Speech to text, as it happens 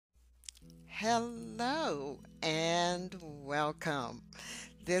Hello and welcome.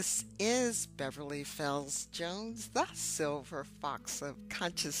 This is Beverly Fells Jones, the Silver Fox of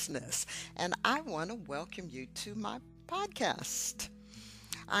Consciousness, and I want to welcome you to my podcast.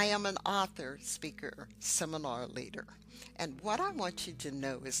 I am an author, speaker, seminar leader. And what I want you to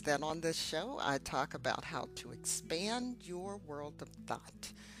know is that on this show, I talk about how to expand your world of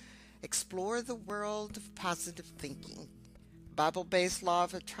thought, explore the world of positive thinking, Bible based law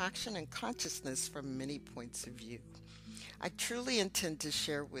of attraction and consciousness from many points of view. I truly intend to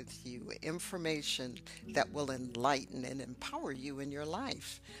share with you information that will enlighten and empower you in your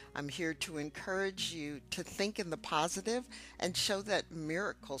life. I'm here to encourage you to think in the positive and show that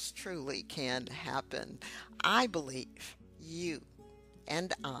miracles truly can happen. I believe you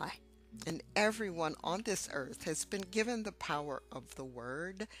and I and everyone on this earth has been given the power of the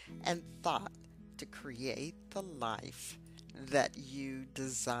word and thought to create the life that you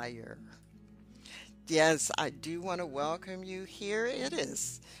desire. Yes, I do want to welcome you. Here it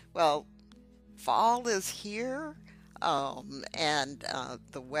is. Well, fall is here, and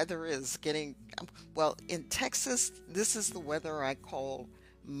the weather is getting, well, in Texas, this is the weather I call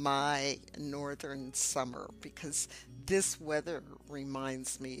my northern summer because this weather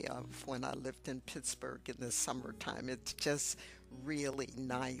reminds me of when I lived in Pittsburgh in the summertime. It's just really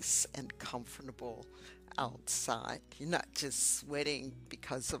nice and comfortable outside. You're not just sweating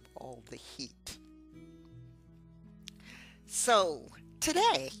because of all the heat. So,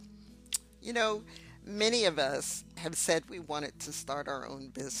 today, you know, many of us have said we wanted to start our own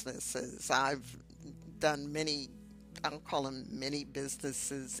businesses. I've done many, I'll call them mini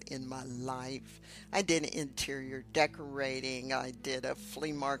businesses in my life. I did interior decorating. I did a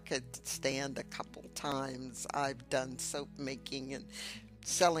flea market stand a couple times. I've done soap making and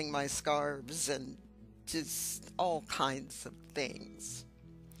selling my scarves and just all kinds of things.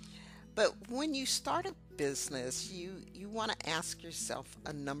 But when you start a business, you want to ask yourself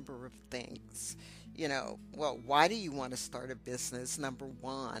a number of things. Well, why do you want to start a business? Number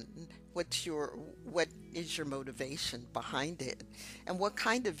one, what is your motivation behind it? And what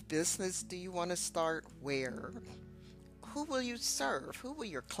kind of business do you want to start? Where? Who will you serve? Who will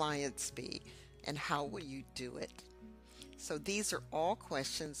your clients be? And how will you do it? So these are all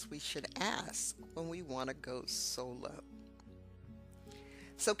questions we should ask when we want to go solo.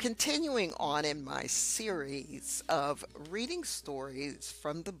 So, continuing on in my series of reading stories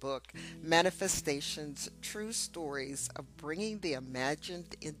from the book Manifestations True Stories of Bringing the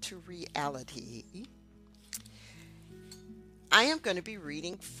Imagined into Reality, I am going to be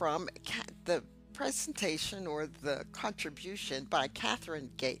reading from the presentation or the contribution by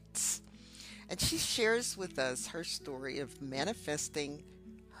Catherine Gates. And she shares with us her story of manifesting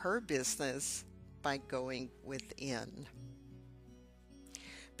her business by going within.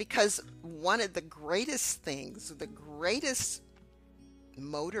 Because one of the greatest things, the greatest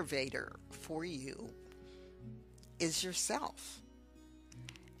motivator for you is yourself.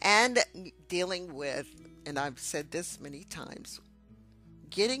 And dealing with, and I've said this many times,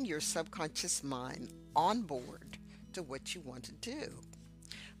 getting your subconscious mind on board to what you want to do.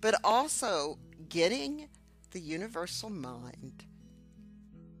 But also getting the universal mind,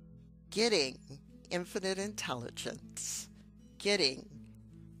 getting infinite intelligence, getting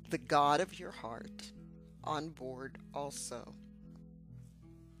the God of your heart on board also.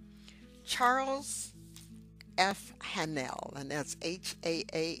 Charles F. Haanel, and that's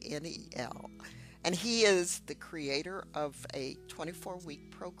Haanel, and he is the creator of a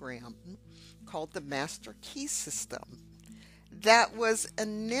 24-week program called the Master Key System that was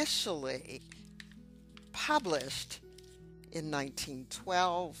initially published in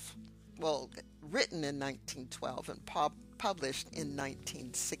 1912, well, written in 1912 and published in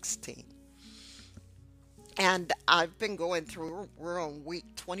 1916. And I've been going through, we're on week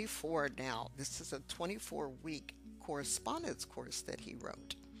 24 now. This is a 24-week correspondence course that he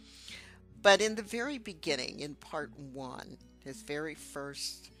wrote. But in the very beginning, in part one, his very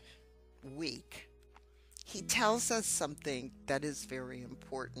first week, he tells us something that is very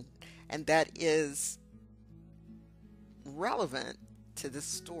important, and that is relevant to the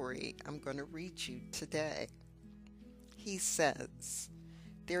story I'm going to read you today. He says,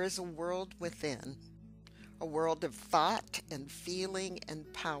 there is a world within, a world of thought and feeling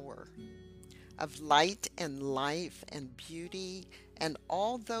and power, of light and life and beauty, and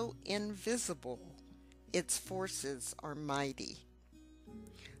although invisible, its forces are mighty.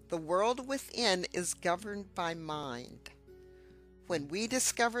 The world within is governed by mind. When we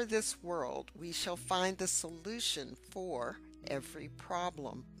discover this world, we shall find the solution for every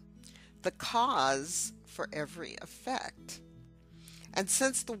problem, the cause for every effect. And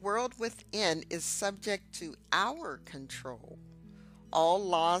since the world within is subject to our control, all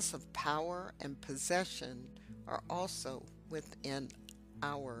laws of power and possession are also within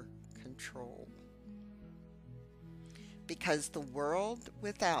our control. Because the world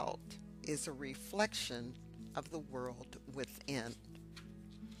without is a reflection of the world within.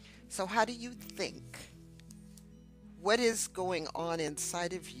 So, how do you think? What is going on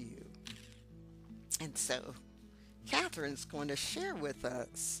inside of you? And so, Catherine's going to share with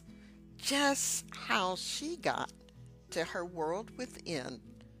us just how she got to her world within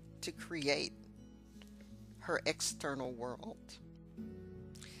to create her external world.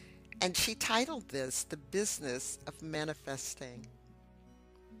 And she titled this The Business of Manifesting.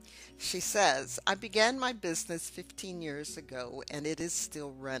 She says, I began my business 15 years ago and it is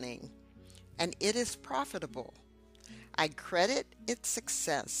still running, and it is profitable. I credit its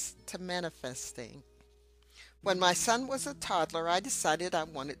success to manifesting. When my son was a toddler, I decided I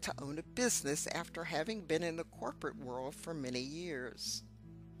wanted to own a business after having been in the corporate world for many years.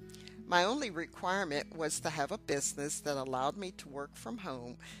 My only requirement was to have a business that allowed me to work from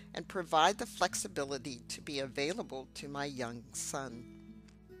home and provide the flexibility to be available to my young son.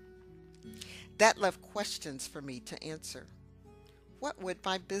 That left questions for me to answer. What would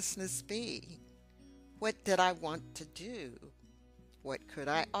my business be? What did I want to do? What could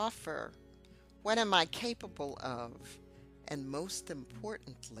I offer? What am I capable of? And most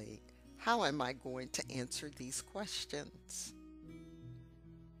importantly, how am I going to answer these questions?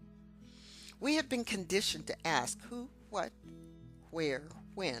 We have been conditioned to ask who, what, where,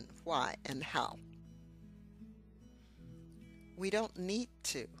 when, why, and how. We don't need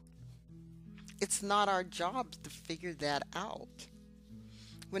to. It's not our job to figure that out.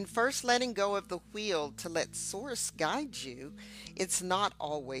 When first letting go of the wheel to let Source guide you, it's not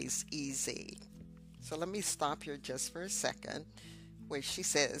always easy. So let me stop here just for a second, where she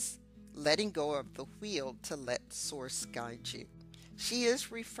says, letting go of the wheel to let Source guide you. She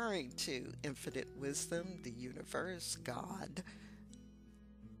is referring to infinite wisdom, the universe, God,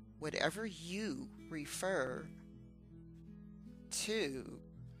 whatever you refer to,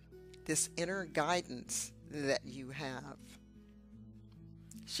 this inner guidance that you have.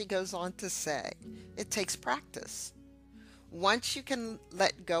 She goes on to say, it takes practice. Once you can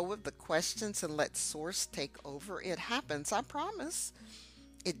let go of the questions and let Source take over, it happens, I promise.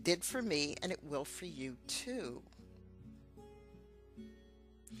 It did for me, and it will for you too.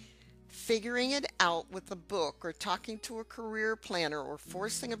 Figuring it out with a book or talking to a career planner or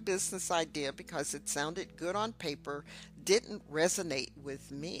forcing a business idea because it sounded good on paper didn't resonate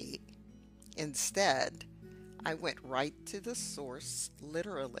with me. Instead, I went right to the source,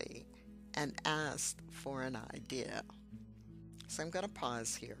 literally, and asked for an idea. So I'm going to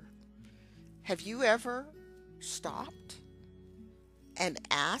pause here. Have you ever stopped and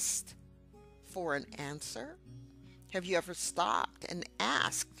asked for an answer? Have you ever stopped and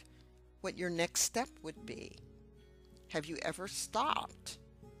asked what your next step would be? Have you ever stopped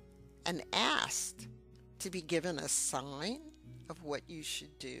and asked to be given a sign of what you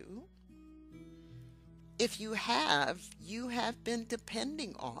should do? If you have been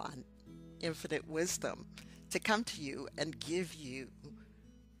depending on infinite wisdom to come to you and give you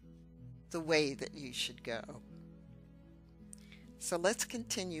the way that you should go. So let's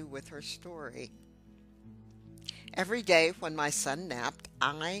continue with her story. Every day when my son napped,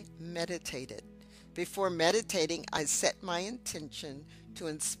 I meditated. Before meditating, I set my intention to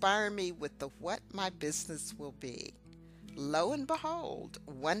inspire me with the what my business will be. Lo and behold,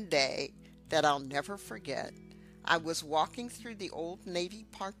 one day that I'll never forget, I was walking through the Old Navy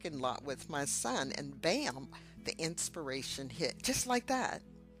parking lot with my son, and bam, the inspiration hit, just like that.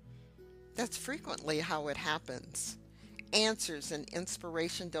 That's frequently how it happens. Answers and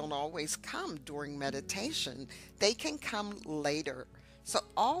inspiration don't always come during meditation. They can come later, so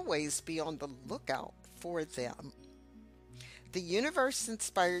always be on the lookout for them. The universe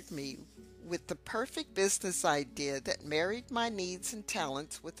inspired me with the perfect business idea that married my needs and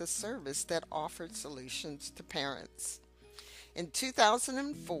talents with a service that offered solutions to parents. In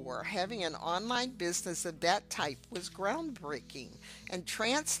 2004, having an online business of that type was groundbreaking and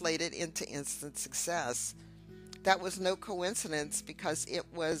translated into instant success. That was no coincidence because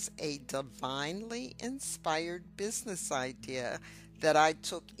it was a divinely inspired business idea that I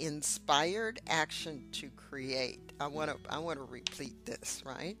took inspired action to create. I want to repeat this,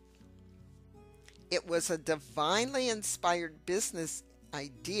 right? It was a divinely inspired business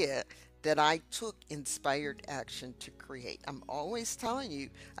idea that I took inspired action to create. I'm always telling you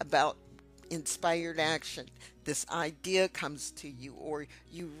about inspired action. This idea comes to you, or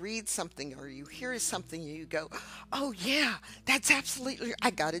you read something, or you hear something, and you go, "Oh yeah, that's absolutely,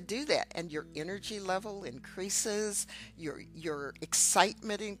 I got to do that." And your energy level increases, your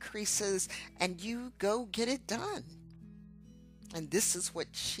excitement increases, and you go get it done. And this is what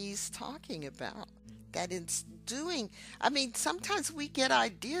she's talking about. That it's doing, I mean, sometimes we get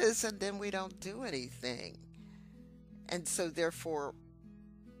ideas and then we don't do anything. And so therefore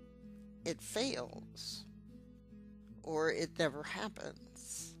it fails or it never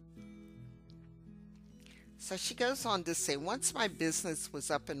happens. So she goes on to say, once my business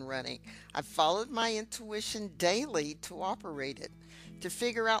was up and running, I followed my intuition daily to operate it, to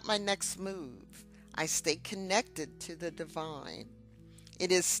figure out my next move. I stayed connected to the divine.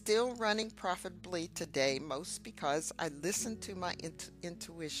 It is still running profitably today, most because I listen to my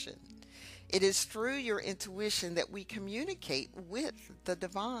intuition. It is through your intuition that we communicate with the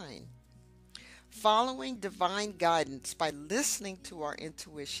divine. Following divine guidance by listening to our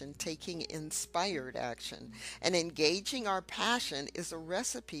intuition, taking inspired action, and engaging our passion is a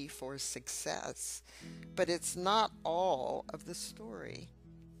recipe for success. But it's not all of the story.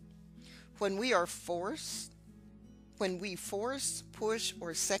 When we are forced, when we force, push,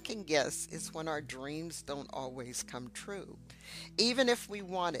 or second guess is when our dreams don't always come true. Even if we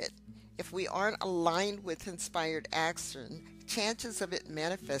want it, if we aren't aligned with inspired action, chances of it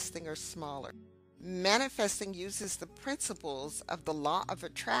manifesting are smaller. Manifesting uses the principles of the law of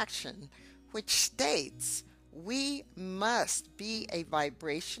attraction, which states we must be a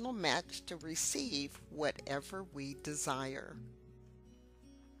vibrational match to receive whatever we desire.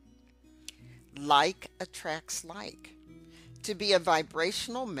 Like attracts like. To be a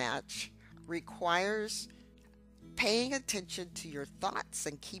vibrational match requires paying attention to your thoughts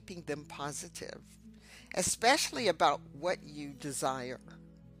and keeping them positive, especially about what you desire,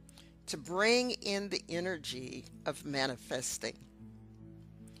 to bring in the energy of manifesting.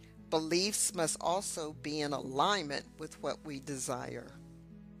 Beliefs must also be in alignment with what we desire.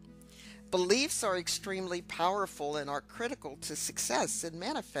 Beliefs are extremely powerful and are critical to success in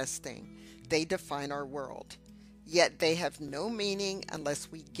manifesting. They define our world, yet they have no meaning unless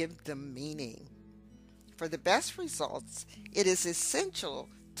we give them meaning. For the best results, it is essential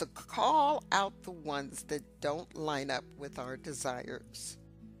to call out the ones that don't line up with our desires.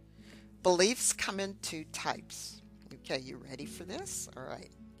 Beliefs come in two types. Okay, you ready for this? All right,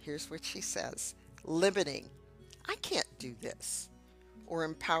 here's what she says. Limiting, I can't do this. Or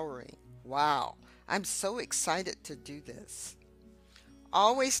empowering, wow, I'm so excited to do this.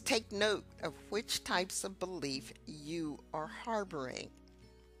 Always take note of which types of belief you are harboring.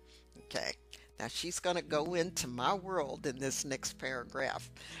 Okay, now she's going to go into my world in this next paragraph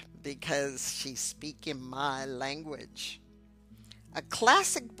because she's speaking my language. A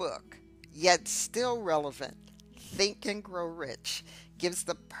classic book, yet still relevant, Think and Grow Rich, gives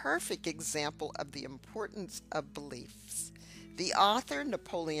the perfect example of the importance of beliefs. The author,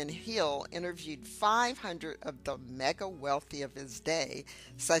 Napoleon Hill, interviewed 500 of the mega wealthy of his day,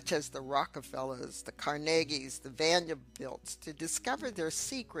 such as the Rockefellers, the Carnegies, the Vanderbilts, to discover their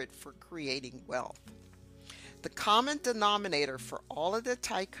secret for creating wealth. The common denominator for all of the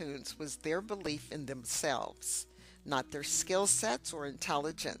tycoons was their belief in themselves, not their skill sets or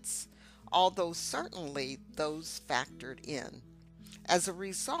intelligence, although certainly those factored in. As a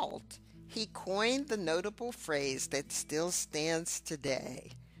result, he coined the notable phrase that still stands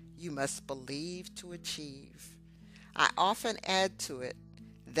today, you must believe to achieve. I often add to it,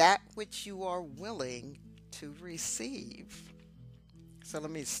 that which you are willing to receive. So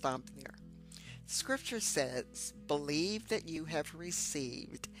let me stop there. Scripture says, believe that you have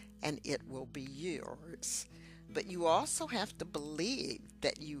received and it will be yours. But you also have to believe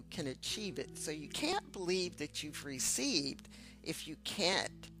that you can achieve it. So you can't believe that you've received if you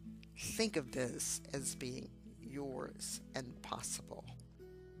can't think of this as being yours and possible.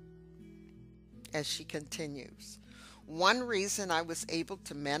 As she continues, one reason I was able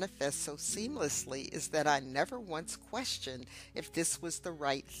to manifest so seamlessly is that I never once questioned if this was the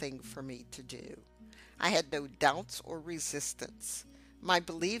right thing for me to do. I had no doubts or resistance. My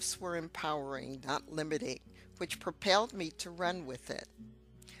beliefs were empowering, not limiting, which propelled me to run with it.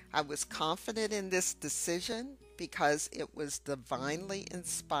 I was confident in this decision because it was divinely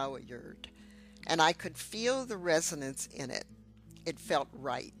inspired, and I could feel the resonance in it. It felt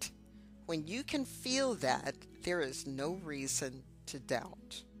right. When you can feel that, there is no reason to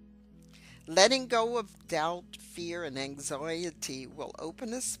doubt. Letting go of doubt, fear, and anxiety will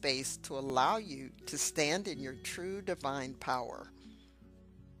open a space to allow you to stand in your true divine power.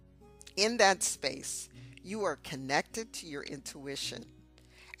 In that space, you are connected to your intuition,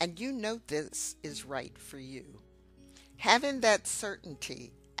 and you know this is right for you. Having that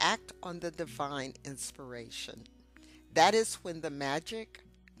certainty, act on the divine inspiration. That is when the magic,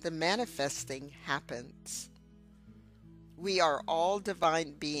 the manifesting happens. We are all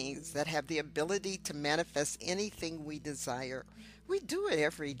divine beings that have the ability to manifest anything we desire. We do it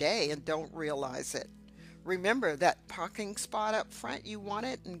every day and don't realize it. Remember that parking spot up front you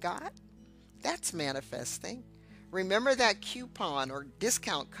wanted and got? That's manifesting. Remember that coupon or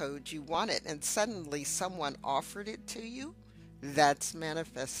discount code you wanted and suddenly someone offered it to you? That's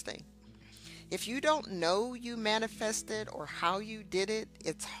manifesting. If you don't know you manifested or how you did it,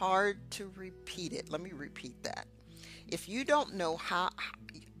 it's hard to repeat it. Let me repeat that. If you don't know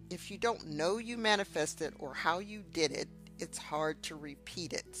you manifested or how you did it, it's hard to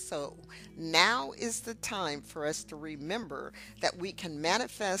repeat it. So now is the time for us to remember that we can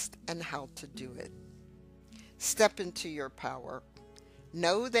manifest and how to do it. Step into your power.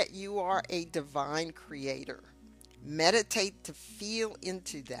 Know that you are a divine creator. Meditate to feel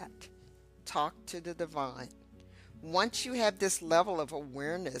into that. Talk to the divine. Once you have this level of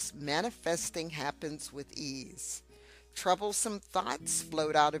awareness, manifesting happens with ease. Troublesome thoughts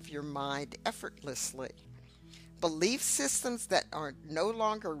float out of your mind effortlessly. Belief systems that are no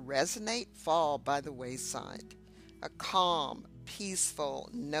longer resonate fall by the wayside. A calm, peaceful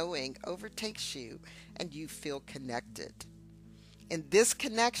knowing overtakes you and you feel connected. In this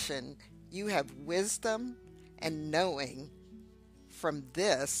connection, you have wisdom and knowing. From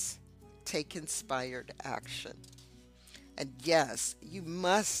this, take inspired action. And yes, you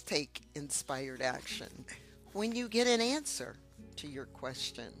must take inspired action when you get an answer to your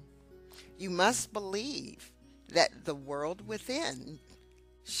question. You must believe that the world within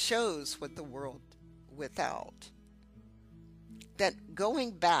shows what the world without. That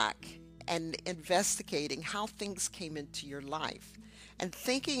going back and investigating how things came into your life and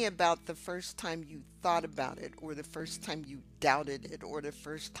thinking about the first time you thought about it, or the first time you doubted it, or the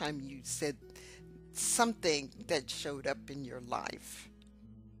first time you said something that showed up in your life.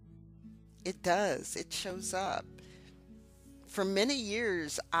 It does. It shows up. For many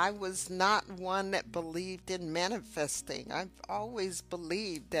years, I was not one that believed in manifesting. I've always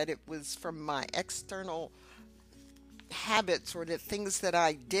believed that it was from my external habits or the things that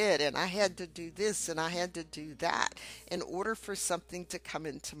I did, and I had to do this and I had to do that in order for something to come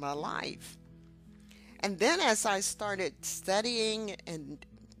into my life. And then as I started studying and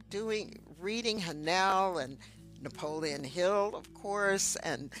reading Hanel and Napoleon Hill, of course,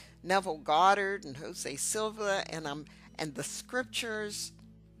 and Neville Goddard and Jose Silva, and the scriptures,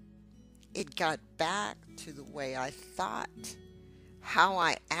 it got back to the way I thought, how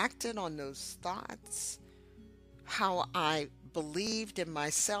I acted on those thoughts, how I believed in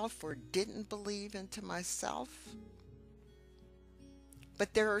myself or didn't believe into myself.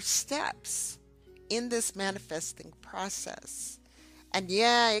 But there are steps in this manifesting process. And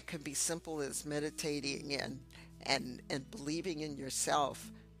yeah, it could be simple as meditating and believing in yourself,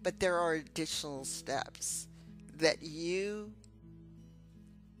 but there are additional steps that you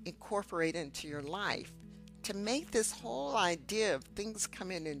incorporate into your life to make this whole idea of things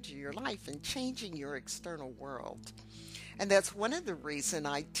coming into your life and changing your external world. And that's one of the reasons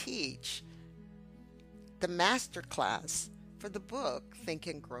I teach the master class for the book Think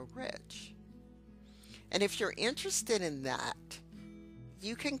and Grow Rich. And if you're interested in that,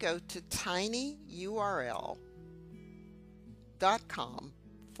 you can go to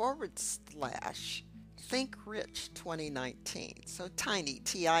tinyurl.com/Think Rich 2019. So tiny,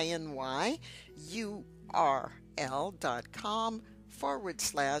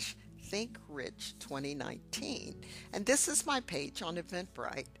 TinyURL.com/Think Rich 2019. And this is my page on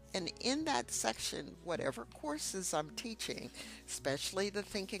Eventbrite. And in that section, whatever courses I'm teaching, especially the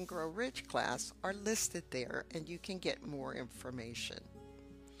Think and Grow Rich class, are listed there, and you can get more information.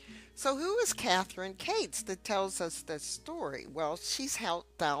 So who is Catherine Cates that tells us this story? Well, she's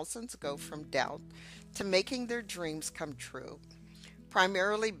helped thousands go from doubt to making their dreams come true.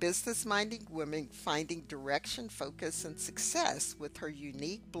 Primarily business-minded women finding direction, focus, and success with her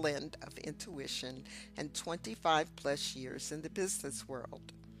unique blend of intuition and 25 plus years in the business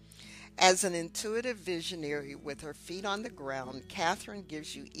world. As an intuitive visionary with her feet on the ground, Catherine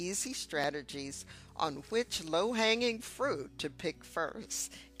gives you easy strategies on which low-hanging fruit to pick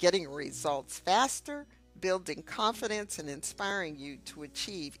first, getting results faster, building confidence, and inspiring you to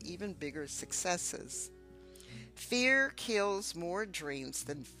achieve even bigger successes. Fear kills more dreams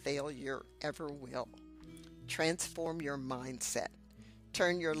than failure ever will. Transform your mindset.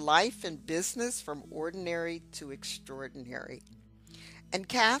 Turn your life and business from ordinary to extraordinary. And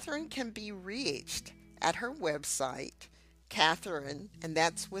Catherine can be reached at her website, Catherine, and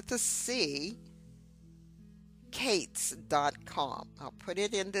that's with a C, Cates.com. I'll put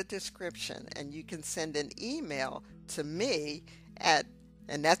it in the description, and you can send an email to me at,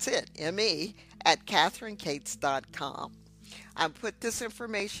 and that's it, me at CatherineCates.com. I'll put this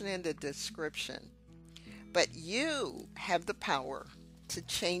information in the description. But you have the power to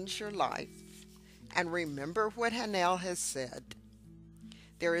change your life. And remember what Hanel has said.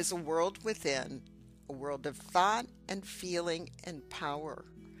 There is a world within, a world of thought and feeling and power,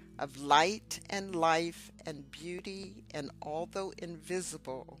 of light and life and beauty, and although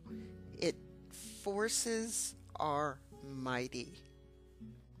invisible, its forces are mighty.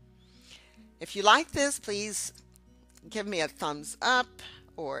 If you like this, please give me a thumbs up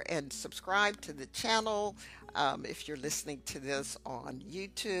and subscribe to the channel. If you're listening to this on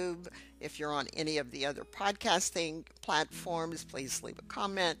YouTube, if you're on any of the other podcasting platforms, please leave a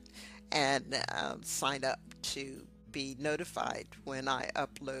comment and sign up to be notified when I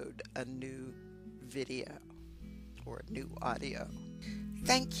upload a new video or a new audio.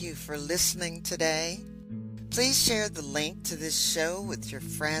 Thank you for listening today. Please share the link to this show with your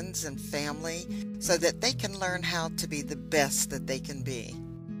friends and family so that they can learn how to be the best that they can be.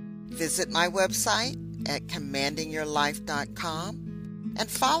 Visit my website at commandingyourlife.com and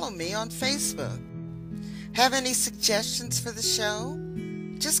follow me on Facebook. Have any suggestions for the show?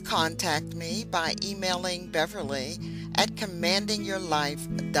 Just contact me by emailing Beverly at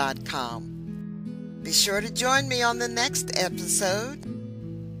commandingyourlife.com. Be sure to join me on the next episode.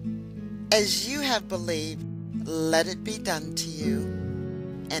 As you have believed, let it be done to you,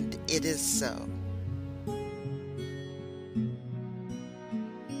 and it is so.